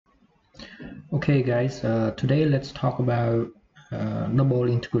Okay guys, today let's talk about double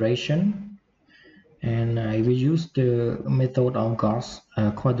integration, and I will use the method of Gauss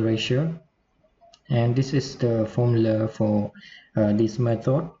Quadrature, and this is the formula for this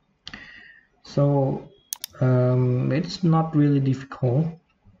method. So it's not really difficult.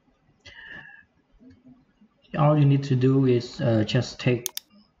 All you need to do is just take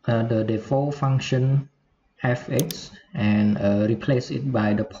the default function fx and replace it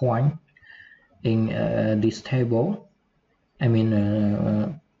by the point in this table. I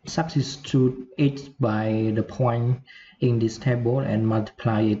mean substitute it by the point in this table and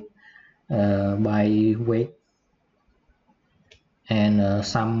multiply it by weight and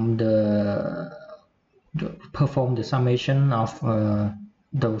perform the summation of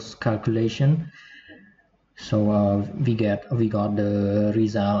those calculations. So we got the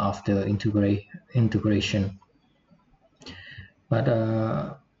result of the integration. But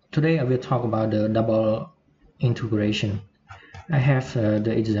today I will talk about the double integration. I have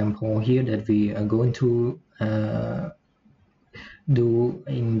the example here that we are going to do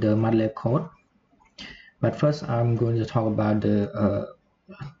in the Matlab code. But first I'm going to talk about the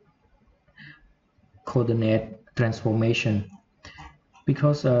coordinate transformation,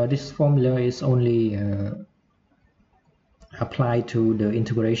 because this formula is only applied to the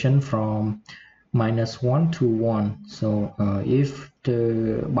integration from -1 to 1. So if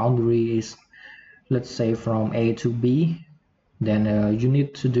the boundary is, let's say, from A to B, then all you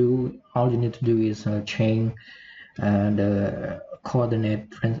need to do is change the coordinate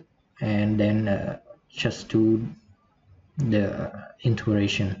and then just do the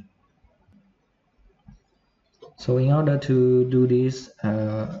integration. So in order to do this,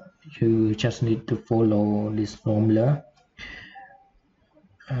 you just need to follow this formula.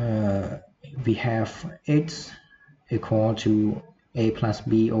 We have x equal to a plus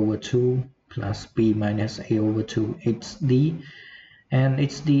b over 2 plus b minus a over 2 xd, and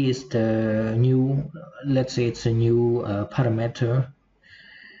xd is the new, let's say it's a new parameter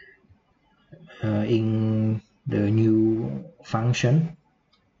in the new function,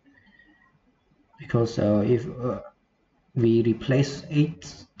 because if we replace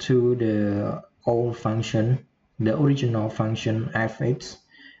it to the old function, the original function fx,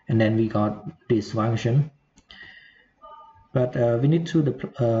 and then we got this function, but we need to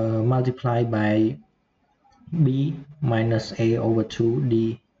multiply by b minus a over 2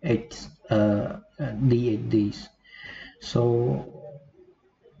 dx dx. So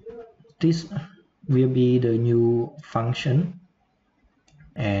this will be the new function,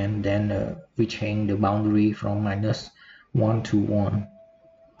 and then we change the boundary from -1 to 1.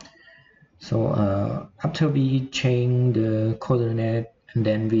 So after we change the coordinate, and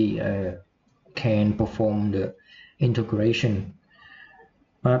then we can perform the integration.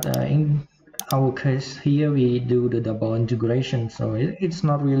 But in our case here, we do the double integration, so it's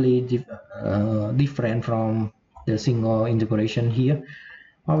not really different from the single integration here.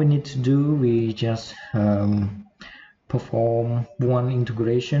 All we need to do, we just perform one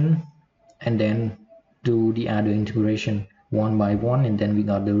integration and then do the other integration one by one, and then we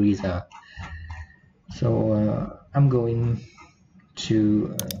got the result. So I'm going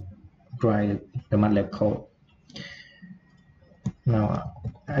to write the Matlab code. Now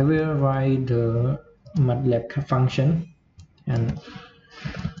I will write the Matlab function, and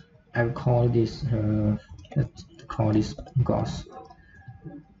I will call this let's call this Gauss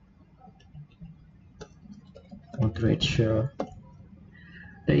Quadrature.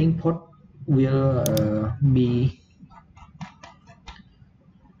 The input will be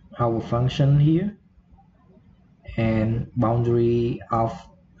our function here, and boundary of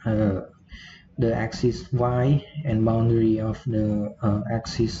the axis y and boundary of the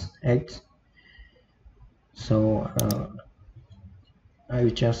axis x. So I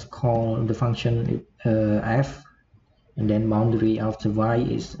will just call the function f, and then boundary of the y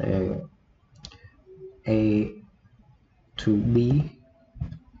is a to b,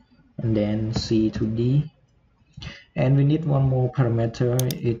 and then c to d, and we need one more parameter.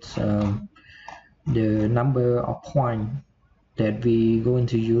 It's the number of points that we going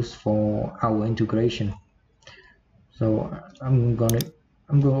to use for our integration. So I'm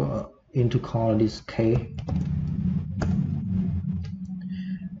going to call this k.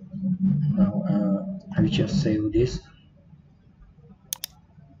 Now I will just save this.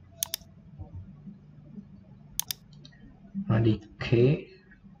 The k.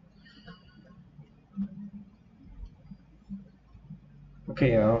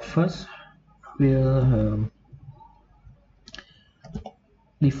 Okay, first we'll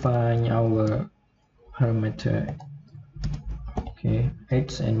define our parameter, okay,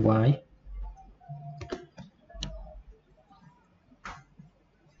 x and y.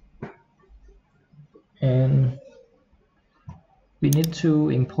 need to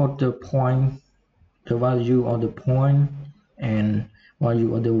import the point, the value of the point and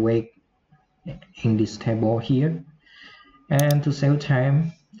value of the weight in this table here. And to save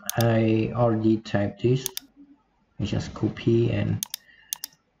time, I already typed this. I just copy and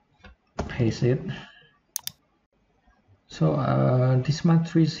paste it. So this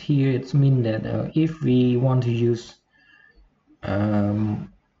matrix here, it means that if we want to use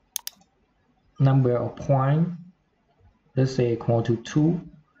number of points, let's say equal to 2,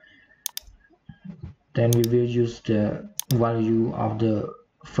 then we will use the value of the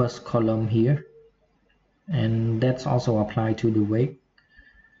first column here, and that's also applied to the weight.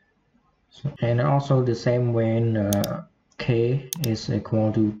 So, and also the same when k is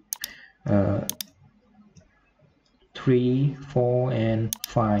equal to 3, 4, and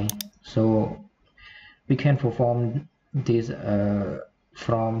 5. So we can perform this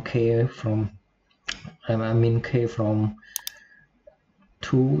from k from k from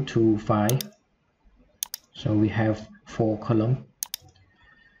 2 to 5. So we have 4 columns.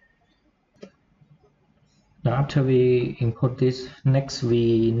 Now after we input this, next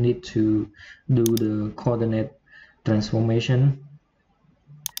we need to do the coordinate transformation.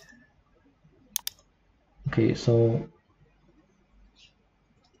 Okay, so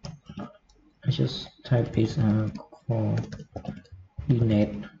I just type this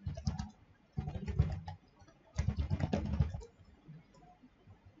coordinate.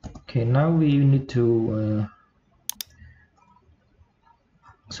 Okay, now we need to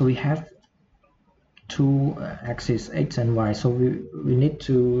so we have two axes x and y, so we need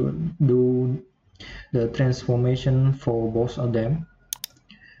to do the transformation for both of them.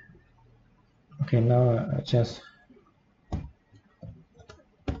 Okay, now I just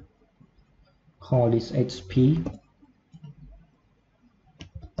call this HP.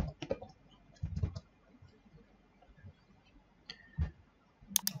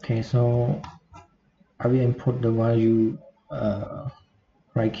 Okay, so I will input the value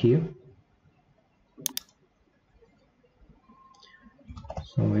right here.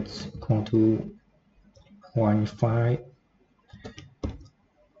 So it's equal to 0.5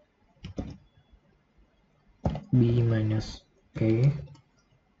 b minus a.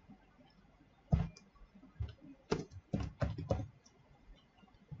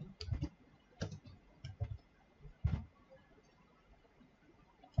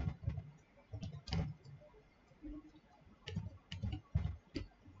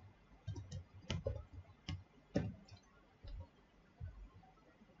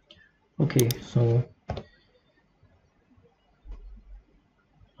 Okay, so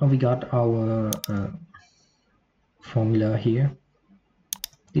we got our formula here.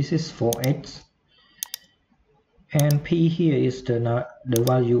 This is for x, and p here is the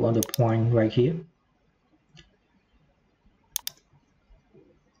value of the point right here.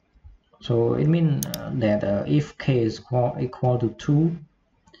 So it means that if k is equal to 2,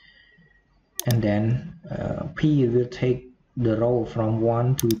 and then p will take the row from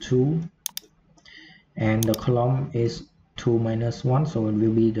 1 to 2, and the column is 2 minus 1, so it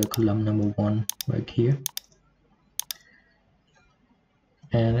will be the column number 1 right here.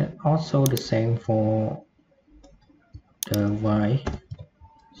 And also the same for the y,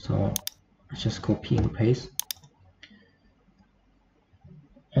 so I just copy and paste,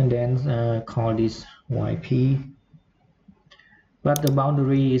 and then call this yp, but the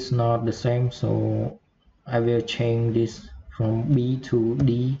boundary is not the same, so I will change this from b to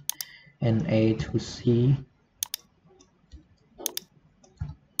d and a to c.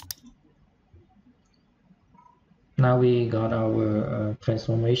 Now we got our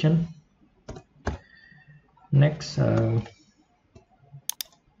transformation. Next, I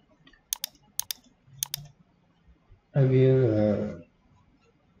will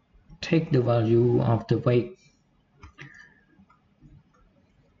take the value of the weight.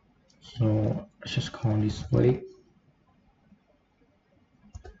 So I just call this weight.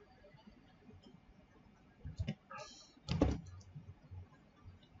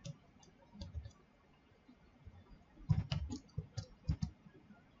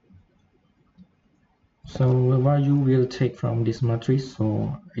 So the value will take from this matrix,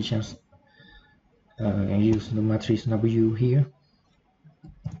 so I just use the matrix W here.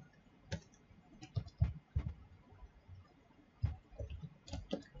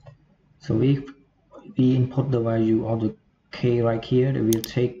 So if we input the value of the k right here, it will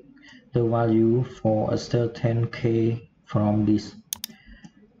take the value for a certain k from this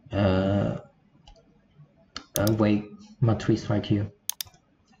weight matrix right here.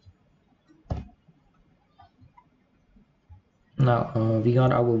 Now we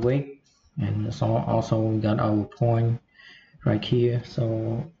got our weight, and so also we got our point right here.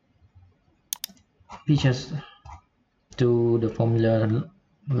 So we just do the formula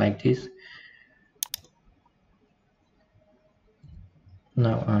like this.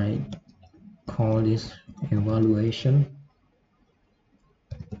 Now I call this evaluation.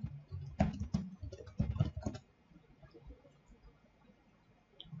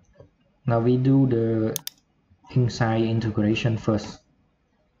 Now we do the inside integration first.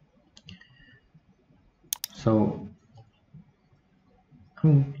 So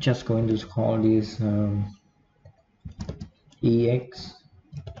I'm just going to call this ex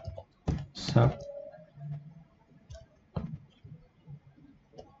sub.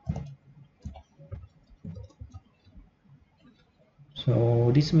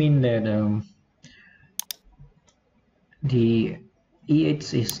 So this means that the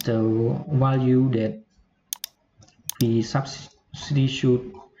ex is the value that we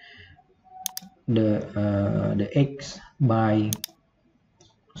substitute the x by,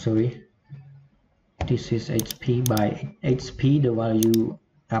 sorry, this is hp by hp, the value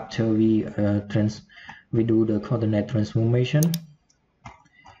after we do the coordinate transformation,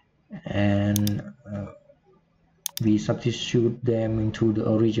 and we substitute them into the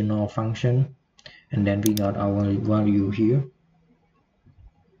original function, and then we got our value here.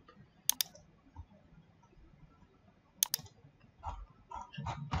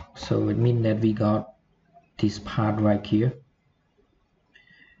 So it means that we got this part right here.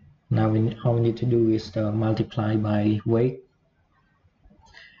 Now all we need to do is multiply by weight,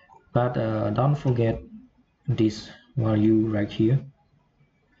 but don't forget this value right here,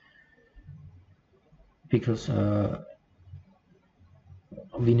 because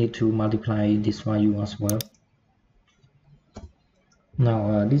we need to multiply this value as well.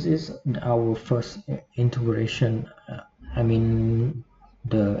 Now this is our first integration, I mean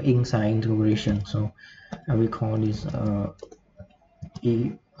the inside integration. So I will call this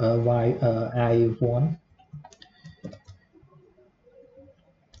I1,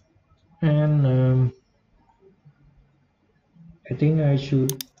 and I think I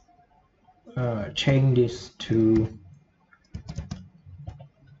should change this to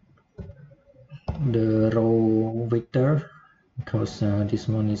the row vector, because this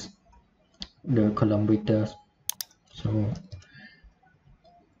one is the column vector. So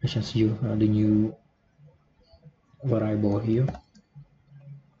I just use the new variable here.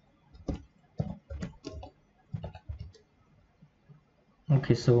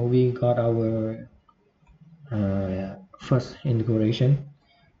 Okay, so we got our first integration,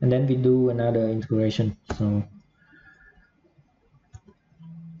 and then we do another integration. So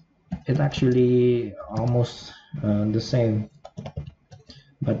it's actually almost the same,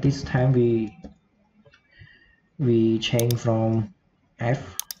 but this time we change from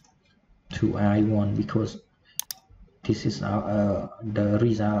f to I1, because this is the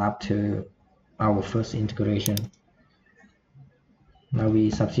result after our first integration. Now we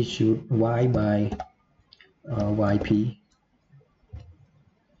substitute y by yp,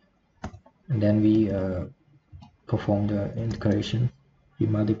 and then we perform the integration. We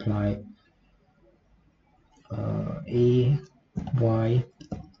multiply a y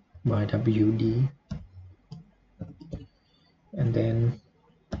by wd, and then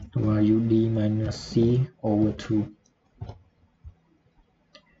ud minus c over 2.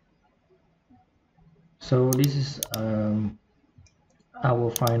 So this is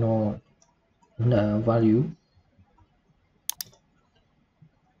our final value.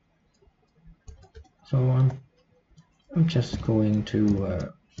 So I'm just going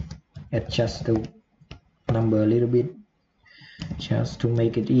to adjust the number a little bit, just to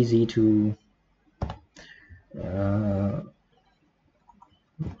make it easy to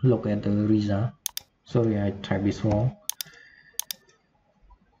look at the result. Sorry, I typed this wrong.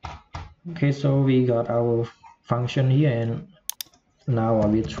 Okay, so we got our function here, and now I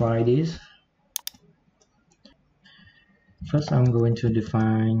will try this. First I'm going to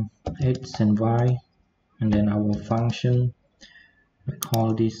define x and y, and then our function, I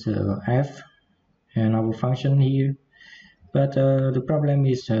call this f, and our function here. But the problem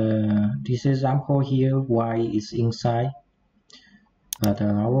is this example here, y is inside, but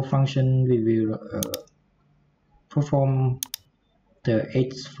our function, we will perform the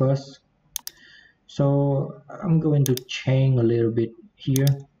x first. So I'm going to change a little bit here.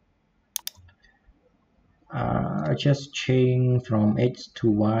 I just change from x to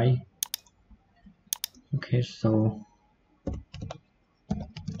y. Okay, so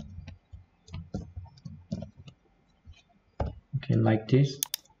okay, like this,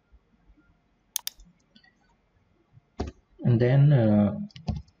 and then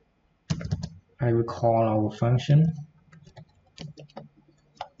I will call our function,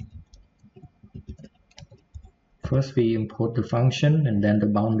 First we import the function and then the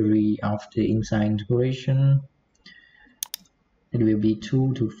boundary of the inside integration. It will be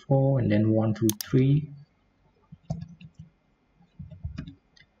 2 to 4 and then 1 to 3.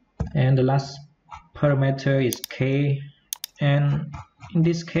 And the last parameter is k, and in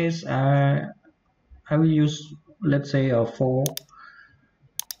this case I will use, let's say, a 4.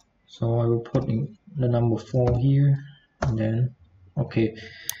 So I will put in the number 4 here, and then okay,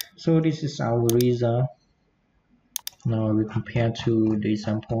 so this is our result. Now I will compare to the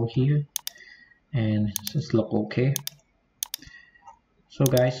example here and just look okay. So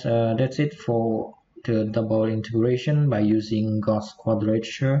guys, that's it for the double integration by using Gauss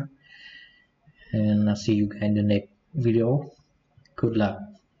Quadrature, and I'll see you guys in the next video. Good luck.